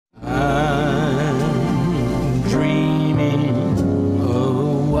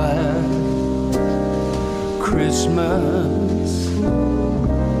Christmas,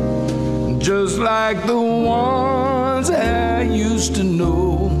 just like the ones I used to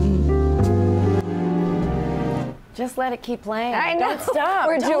know. Just let it keep playing. I know. Don't stop.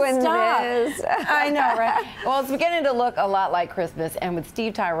 We're doing this. I know, right? Well, it's beginning to look a lot like Christmas, and with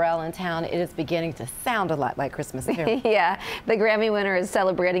Steve Tyrell in town, it is beginning to sound a lot like Christmas, too. Yeah. The Grammy winner is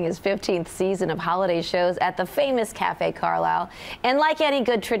celebrating his 15th season of holiday shows at the famous Café Carlyle. And like any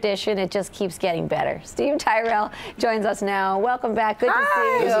good tradition, it just keeps getting better. Steve Tyrell joins us now. Welcome back. Good to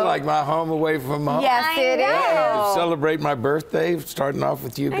see you. This is like my home away from home. Yes, it is. To celebrate my birthday, starting off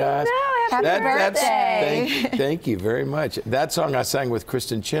with you guys. Happy birthday. Thank you very much. That song I sang with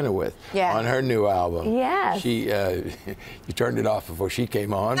Kristen Chenoweth on her new album. Yes. She, you turned it off before she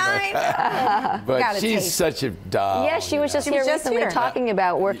came on. I know. But she's such a doll. Yeah, she was just here recently talking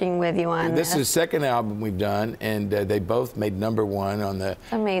about working with you on this. This is the second album we've done, and they both made #1 on the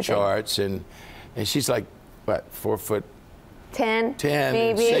charts. And she's like, what, 4'10", 10,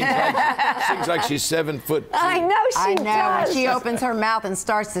 maybe. Sings like she's 7'2". I know she does. When she opens her mouth and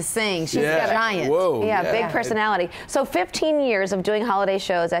starts to sing, she's a giant. Whoa, yeah, big personality. So 15 years of doing holiday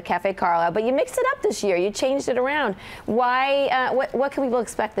shows at Café Carlyle, but you mixed it up this year. You changed it around. Why? What can people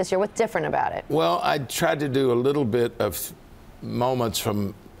expect this year? What's different about it? Well, I tried to do a little bit of moments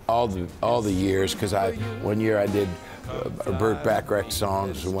from all the years, because one year I did Burt Bacharach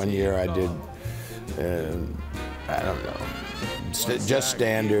songs, and 1 year I did I don't know, just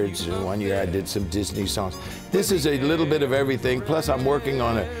standards, and 1 year I did some Disney songs. This is a little bit of everything, plus I'm working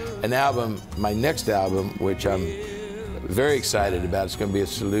on an album, my next album, which I'm very excited about. It's going to be a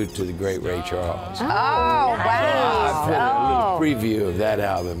salute to the great Ray Charles. Oh, wow. I put a little preview of that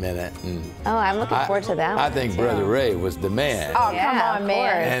album in it. And I'm looking forward to that one. I think Brother Ray was the man. Oh, come on,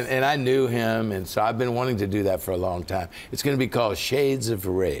 man. And I knew him, and so I've been wanting to do that for a long time. It's going to be called Shades of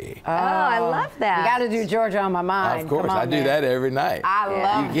Ray. Oh, I love that. You got to do Georgia on My Mind. Of course, I do that every night. I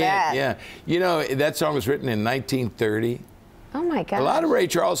love that. Yeah. You know, that song was written in 1930. Oh my God! A lot of Ray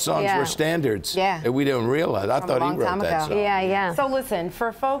Charles songs were standards that we don't realize. I thought he wrote that song. Yeah. So listen,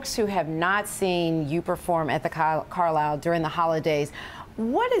 for folks who have not seen you perform at the Carlyle during the holidays,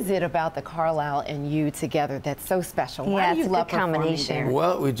 what is it about the Carlyle and you together that's so special? Why do you love performing there?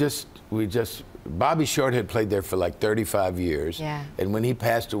 Well, we just Bobby Short had played there for like 35 years. Yeah. And when he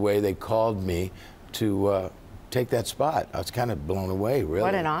passed away, they called me to take that spot. I was kind of blown away, really.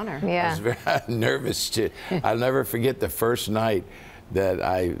 What an honor. Yeah. I was very nervous. I'll never forget the first night that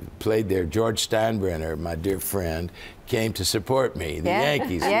I played there. George Steinbrenner, my dear friend, came to support me. The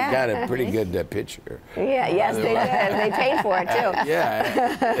Yankees. We got a pretty good picture. Yeah, yes, they did. They paid for it, too.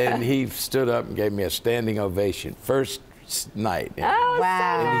 Yeah, and he stood up and gave me a standing ovation. First night. Oh,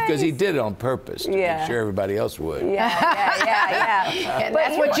 wow. Because he did it on purpose to make sure everybody else would. Yeah. And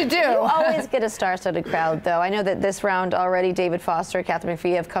that's what you do. You always get a star-studded crowd, though. I know that this round already, David Foster, Catherine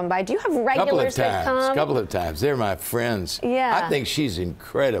McPhee have come by. Do you have regulars that come? A couple of times. They're my friends. Yeah. I think she's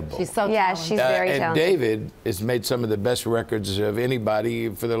incredible. She's so talented. She's very talented. And David has made some of the best records of anybody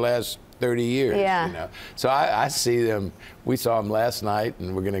for the last 30 years. Yeah. You know? So I see them. We saw them last night,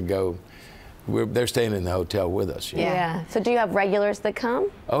 and we're going to go. They're staying in the hotel with us. Yeah. So do you have regulars that come?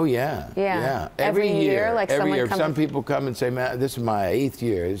 Oh, yeah. Yeah. Every year. Like every year. Some people come and say, man, this is my 8th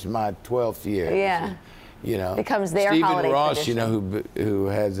year. This is my 12th year. Yeah. You know. Becomes their Stephen holiday Ross, tradition. you know, who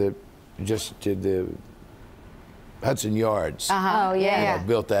has just did the Hudson Yards. Oh, yeah. You know,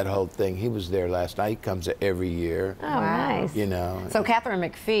 built that whole thing. He was there last night. He comes every year. Oh, nice. You know. So Catherine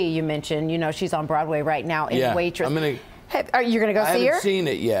McPhee, you mentioned, you know, she's on Broadway right now in Waitress. Are you going to go see her? I haven't seen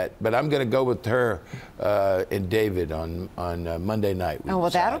it yet, but I'm going to go with her and David on Monday night. Oh, well,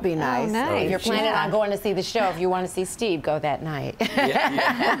 that'll be nice. Oh, nice. If you're planning on going to see the show, if you want to see Steve, go that night.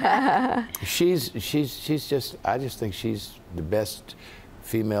 She's just, I just think she's the best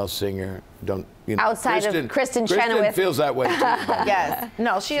female singer. Outside of Kristen Chenoweth. Kristen feels that way too. Yes.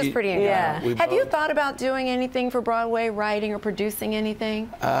 No, she is pretty incredible. Yeah. Have you thought about doing anything for Broadway, writing or producing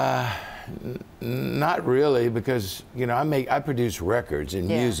anything? Not really, because you know I produce records and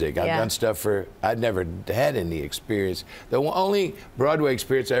music. I've done stuff for. I'd never had any experience. The only Broadway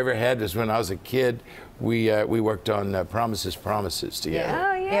experience I ever had was when I was a kid. We worked on Promises together.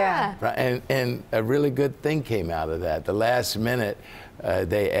 Oh yeah. And a really good thing came out of that. The last minute,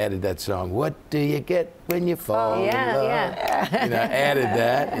 they added that song. What do you get when you fall in love? Yeah. You know, added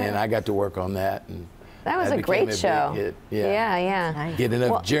that, and I got to work on that. And that was a great show. Hit. Yeah. Nice. Get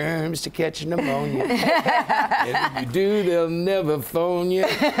enough germs to catch pneumonia. And if you do, they'll never phone you.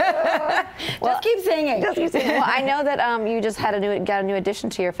 Just keep singing. Well, I know that you just had got a new addition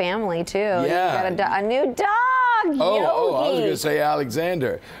to your family too. Yeah. You got a new dog. dog, Yogi. Oh, I was going to say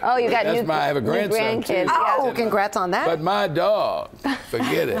Alexander. Oh, you got That's I have a grandson too. Oh, congrats on that. But my dog,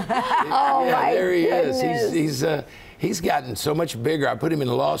 forget it. Oh, yeah, my there he goodness. is. He's gotten so much bigger. I put him in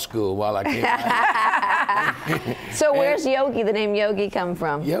law school while I came. So where's Yogi? The name Yogi come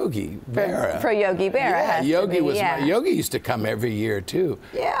from? Yogi Berra. For Yogi Berra. Yeah, Yogi was Yogi used to come every year too.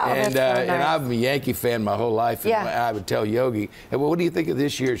 Yeah, and that's so nice. and I've been a Yankee fan my whole life. And Yeah. I would tell Yogi, hey, well, what do you think of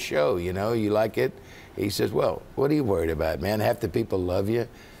this year's show? You know, you like it? He says, well, what are you worried about, man? Half the people love you.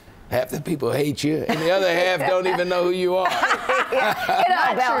 Half the people hate you, and the other half don't even know who you are.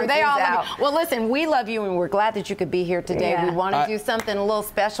 True. They all love you. Well, listen, we love you, and we're glad that you could be here today. Yeah. We want to do something a little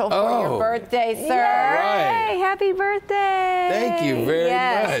special for your birthday, sir. Yay! Happy birthday! Thank you very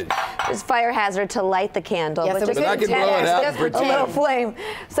much. There's fire hazard to light the candle, Yes, but just but I can blow it out and a little pretend. flame.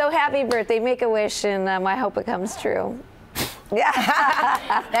 So happy birthday! Make a wish, and I hope it comes true. Yeah.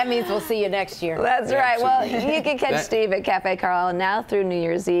 That means we'll see you next year. That's right. Well, Absolutely. you can catch Steve at Café Carlyle now through New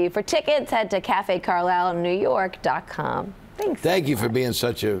Year's Eve. For tickets, head to cafecarlylenewyork.com. Thanks. Thank you for being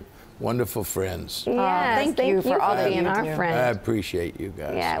such a wonderful friends. Yes, thank you for all that being you our do. friend. I appreciate you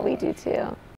guys. Yeah, we do too.